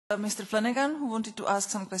Mr. Flanagan, who wanted to ask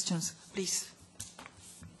some questions, please.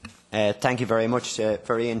 Thank you very much.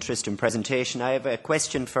 Very interesting presentation. I have a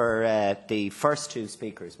question for the first two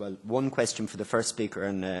speakers. Well, one question for the first speaker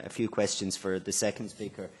and a few questions for the second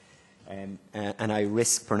speaker. And I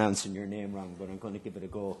risk pronouncing your name wrong, but I'm going to give it a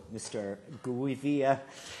go. Mr. Guivia,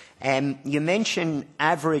 you mentioned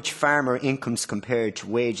average farmer incomes compared to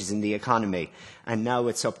wages in the economy, and now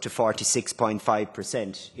it's up to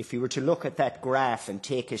 46.5%. If you were to look at that graph and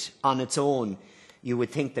take it on its own, you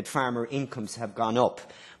would think that farmer incomes have gone up.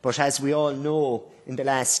 But as we all know, in the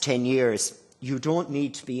last 10 years, you don't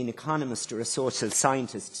need to be an economist or a social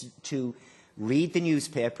scientist to read the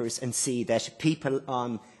newspapers and see that people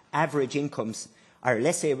on average incomes are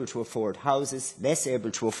less able to afford houses, less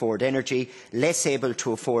able to afford energy, less able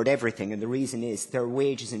to afford everything, and the reason is their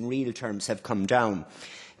wages in real terms have come down.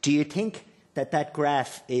 Do you think that that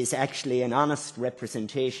graph is actually an honest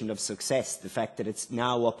representation of success, the fact that it's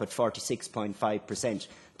now up at 46.5%,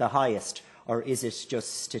 the highest, or is it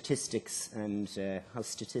just statistics, and how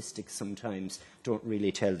statistics sometimes don't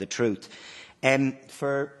really tell the truth?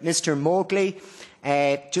 For Mr. Mowgli,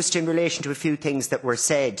 just in relation to a few things that were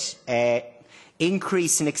said,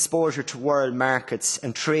 increase in exposure to world markets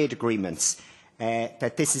and trade agreements,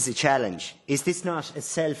 that this is a challenge. Is this not a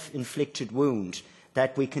self-inflicted wound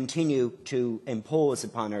that we continue to impose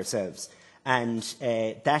upon ourselves? And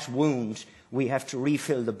that wound, we have to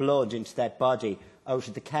refill the blood into that body out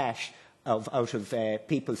of the cash out of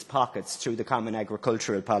people's pockets through the Common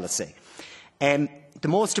Agricultural Policy. The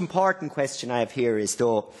most important question I have here is,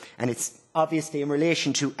 though, and it's obviously in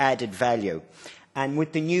relation to added value. And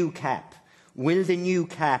with the new CAP, will the new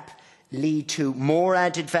CAP lead to more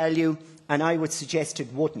added value? And I would suggest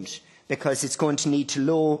it wouldn't, because it's going to need to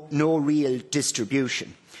no real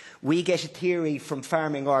distribution. We get a theory from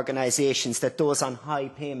farming organisations that those on high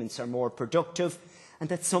payments are more productive, and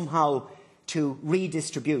that somehow to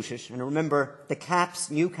redistribute it, and remember the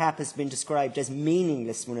new CAP has been described as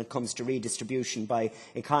meaningless when it comes to redistribution by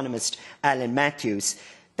economist Alan Matthews,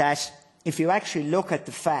 that if you actually look at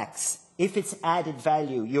the facts, if it's added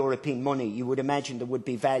value European money, you would imagine there would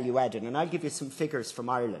be value added. And I'll give you some figures from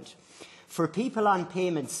Ireland. For people on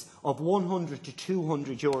payments of 100 to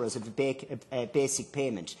 200 euros of a basic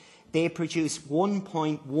payment, they produce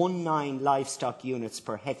 1.19 livestock units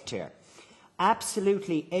per hectare.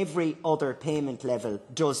 Absolutely every other payment level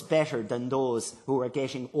does better than those who are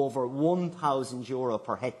getting over 1,000 euro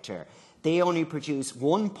per hectare. They only produce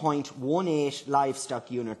 1.18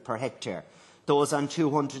 livestock unit per hectare. Those on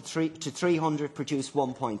 200 to 300 produce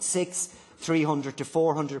 1.6, 300 to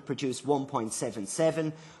 400 produce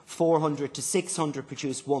 1.77, 400 to 600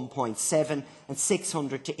 produce 1.7, and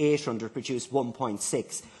 600 to 800 produce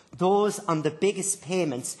 1.6. Those on the biggest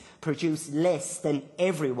payments produce less than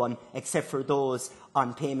everyone except for those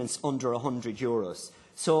on payments under 100 euros.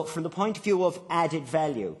 So from the point of view of added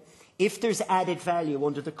value, if there's added value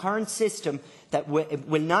under the current system that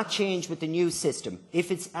will not change with the new system,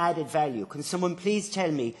 if it's added value, can someone please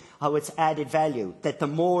tell me how it's added value that the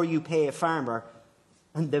more you pay a farmer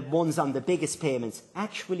and the ones on the biggest payments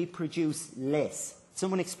actually produce less?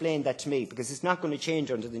 Someone explain that to me, because it's not going to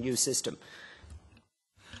change under the new system.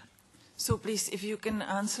 So please, if you can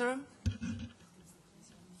answer.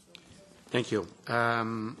 Thank you.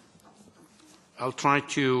 I'll try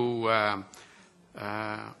to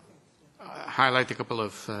highlight a couple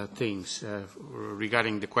of things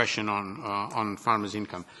regarding the question on farmers'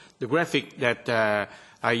 income. The graphic that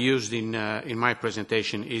I used in my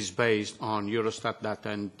presentation is based on Eurostat data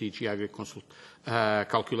and DG AGRI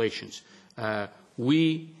calculations.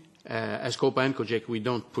 We, as COPA and COGEC, we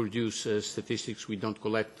don't produce statistics, we don't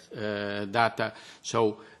collect data,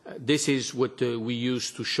 so this is what we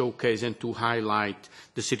use to showcase and to highlight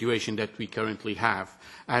the situation that we currently have.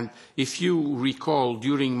 And if you recall,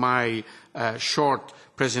 during my short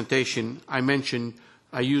presentation, I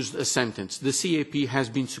used a sentence. The CAP has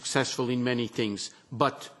been successful in many things,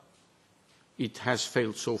 but it has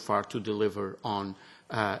failed so far to deliver on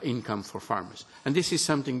income for farmers. And this is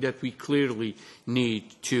something that we clearly need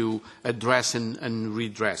to address and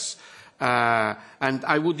redress. And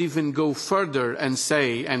I would even go further and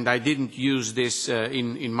say, and I didn't use this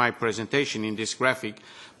in my presentation, in this graphic,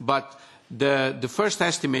 but the first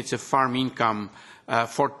estimates of farm income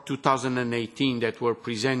for 2018 that were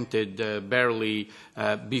presented barely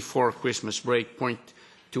before Christmas break point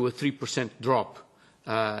to a 3% drop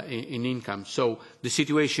in income. So the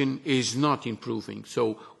situation is not improving.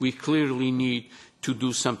 So we clearly need to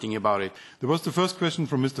do something about it. There was the first question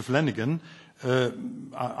from Mr. Flanagan,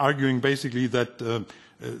 arguing basically that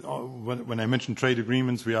when I mentioned trade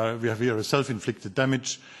agreements, we have here a self-inflicted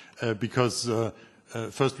damage because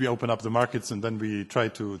first we open up the markets and then we try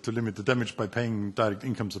to limit the damage by paying direct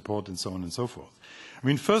income support and so on and so forth. I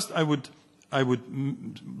mean, first I would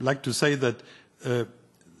like to say that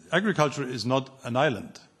agriculture is not an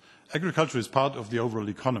island. Agriculture is part of the overall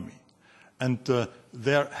economy. And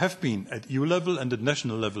there have been, at EU level and at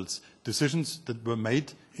national levels, decisions that were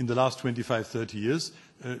made in the last 25, 30 years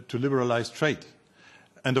to liberalize trade.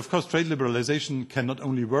 And of course, trade liberalization can not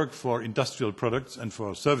only work for industrial products and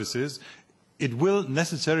for services, it will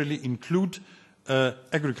necessarily include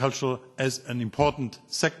agriculture as an important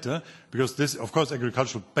sector, because this, of course,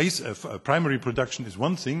 agricultural base primary production is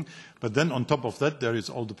one thing, but then on top of that there is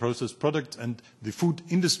all the processed products and the food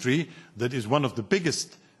industry that is one of the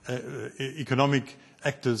biggest economic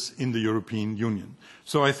actors in the European Union.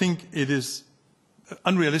 So I think it is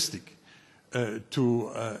unrealistic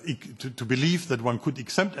to believe that one could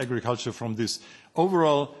exempt agriculture from this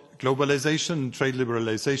overall globalization, trade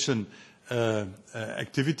liberalization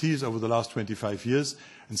activities over the last 25 years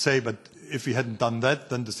and say, but if we hadn't done that,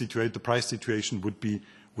 then the price situation would be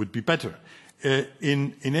better.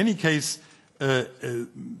 In any case, the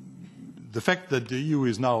fact that the EU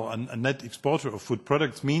is now a net exporter of food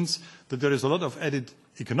products means that there is a lot of added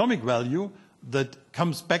economic value that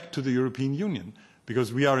comes back to the European Union,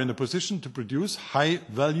 because we are in a position to produce high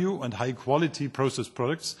value and high quality processed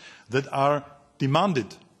products that are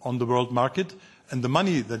demanded on the world market, and the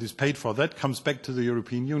money that is paid for that comes back to the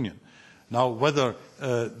European Union. Now, whether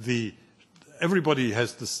everybody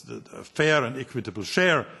has a fair and equitable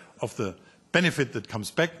share of the benefit that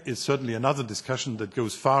comes back is certainly another discussion that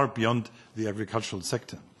goes far beyond the agricultural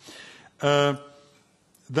sector.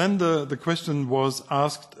 Then the question was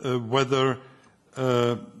asked whether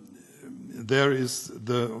there is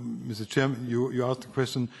Mr. Chairman, you asked the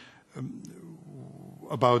question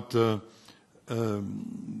about the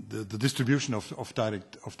distribution of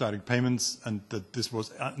direct payments, and that this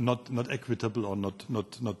was not equitable or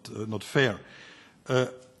not fair.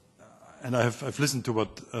 And I've listened to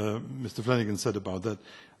what Mr. Flanagan said about that.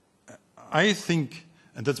 I think,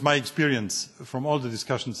 and that's my experience from all the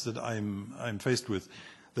discussions that I'm faced with,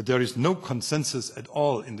 that there is no consensus at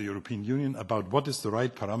all in the European Union about what is the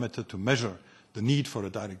right parameter to measure the need for a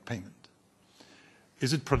direct payment.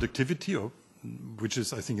 Is it productivity, or, which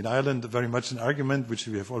is, I think, in Ireland very much an argument which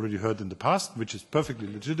we have already heard in the past, which is perfectly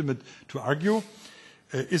legitimate to argue?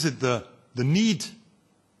 Is it the need,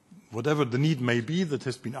 whatever the need may be, that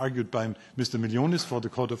has been argued by Mr. Milionis for the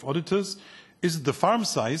Court of Auditors? Is it the farm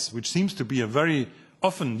size, which seems to be a very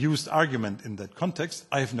often used argument in that context?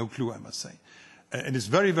 I have no clue, I must say. And it's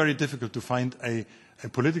very, very difficult to find a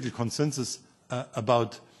political consensus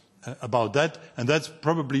about that, and that's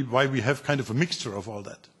probably why we have kind of a mixture of all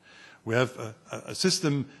that. We have a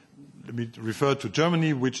system, let me refer to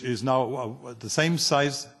Germany, which is now the same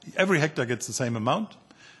size, every hectare gets the same amount.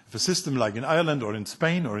 If a system like in Ireland or in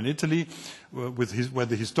Spain or in Italy, where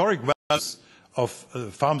the historic values of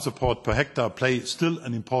farm support per hectare play still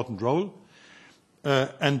an important role,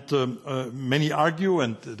 and many argue,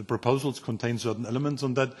 and the proposals contain certain elements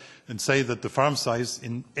on that, and say that the farm size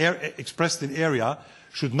expressed in area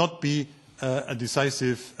should not be a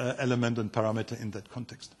decisive element and parameter in that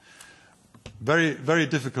context. Very, very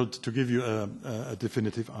difficult to give you a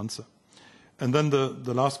definitive answer. And then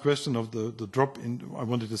the last question of the drop in, I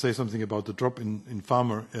wanted to say something about the drop in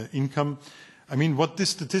farmer income. I mean, what these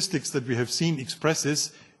statistics that we have seen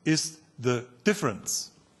expresses is the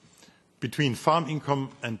difference between farm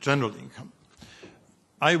income and general income.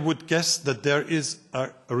 I would guess that there is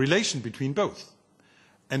a relation between both.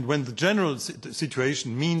 And when the general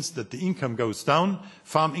situation means that the income goes down,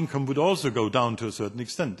 farm income would also go down to a certain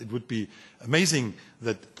extent. It would be amazing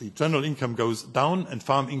that the general income goes down and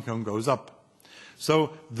farm income goes up.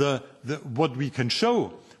 So what we can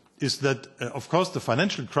show is that, of course, the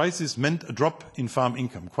financial crisis meant a drop in farm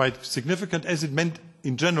income, quite significant as it meant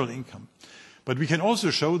in general income. But we can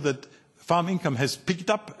also show that farm income has picked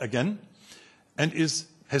up again and is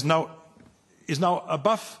now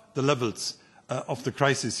above the levels of the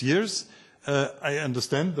crisis years. I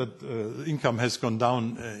understand that income has gone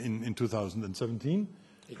down in 2017,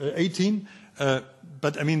 18,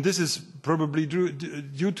 but I mean this is probably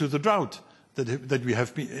due to the drought that we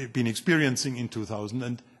have been experiencing in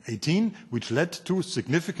 2018, which led to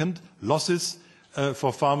significant losses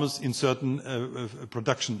for farmers in certain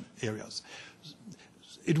production areas.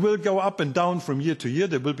 It will go up and down from year to year.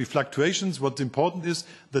 There will be fluctuations. What's important is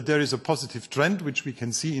that there is a positive trend, which we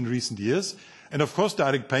can see in recent years. And of course,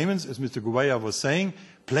 direct payments, as Mr. Gouveia was saying,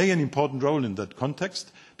 play an important role in that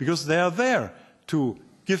context, because they are there to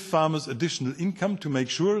give farmers additional income to make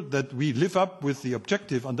sure that we live up with the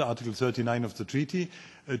objective under Article 39 of the treaty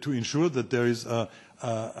to ensure that there is a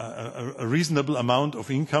reasonable amount of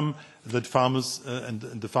income that farmers and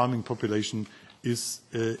the farming population is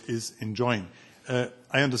enjoying.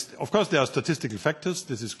 I understand. Of course, there are statistical factors.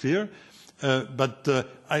 This is clear. But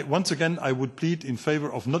once again, I would plead in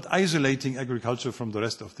favor of not isolating agriculture from the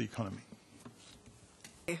rest of the economy.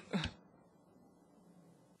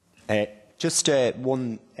 Just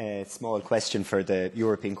one small question for the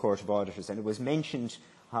European Court of Auditors, and it was mentioned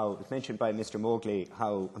by Mr. Mowgli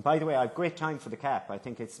how, and by the way, I have great time for the CAP. I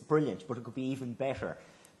think it's brilliant, but it could be even better.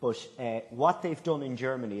 But what they've done in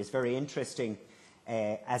Germany is very interesting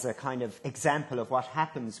as a kind of example of what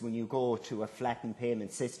happens when you go to a flattened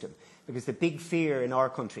payment system. Because the big fear in our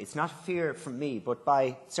country, it's not a fear from me, but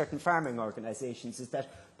by certain farming organisations, is that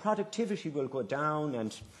productivity will go down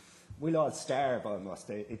and we'll all starve almost.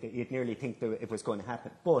 You'd nearly think that it was going to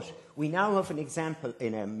happen. But we now have an example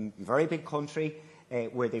in a very big country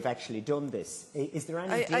where they've actually done this. Is there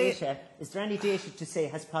any data? Is there any data to say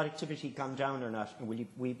has productivity gone down or not? And will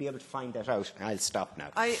we be able to find that out? I'll stop now.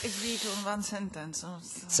 I agreed on one sentence.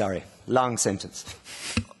 Sorry, long sentence.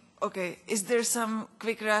 Okay, is there some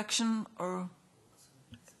quick reaction, or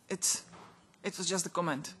it was just a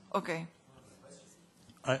comment? Okay.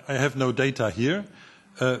 I have no data here,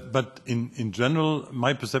 but in general,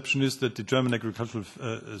 my perception is that the German agricultural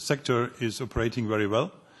sector is operating very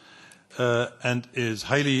well and is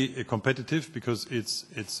highly competitive because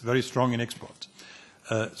it's very strong in export.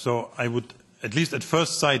 So I would, at least at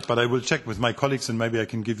first sight, but I will check with my colleagues and maybe I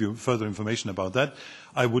can give you further information about that,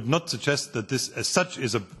 I would not suggest that this as such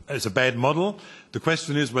is a bad model. The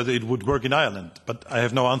question is whether it would work in Ireland, but I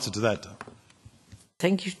have no answer to that.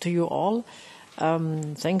 Thank you to you all.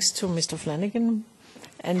 Thanks to Mr. Flanagan.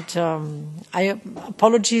 And I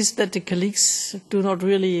apologize that the colleagues do not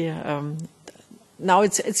really... now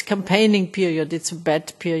it's campaigning period. It's a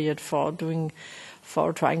bad period for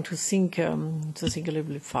trying to think a little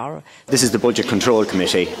bit far. This is the Budget Control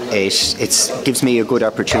Committee. It gives me a good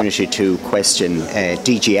opportunity to question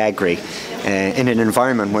DG AGRI in an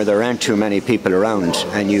environment where there aren't too many people around,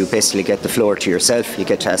 and you basically get the floor to yourself. You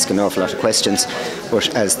get to ask an awful lot of questions.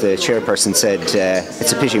 But as the chairperson said,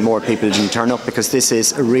 it's a pity more people didn't turn up because this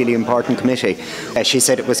is a really important committee. She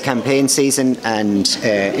said it was campaign season, and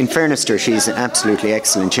in fairness to her, she's an absolutely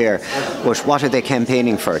excellent chair. But what are they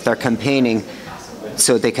campaigning for? They're campaigning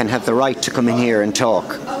so they can have the right to come in here and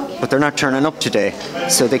talk. But they're not turning up today.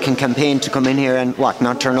 So they can campaign to come in here and, what,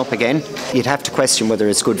 not turn up again? You'd have to question whether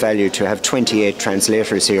it's good value to have 28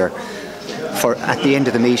 translators here for, at the end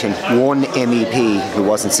of the meeting, one MEP who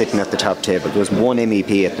wasn't sitting at the top table. There was one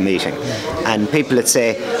MEP at the meeting. And people that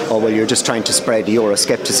say, oh, well, you're just trying to spread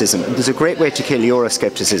Euroscepticism. There's a great way to kill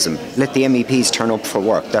Euroscepticism. Let the MEPs turn up for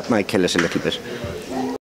work. That might kill it a little bit.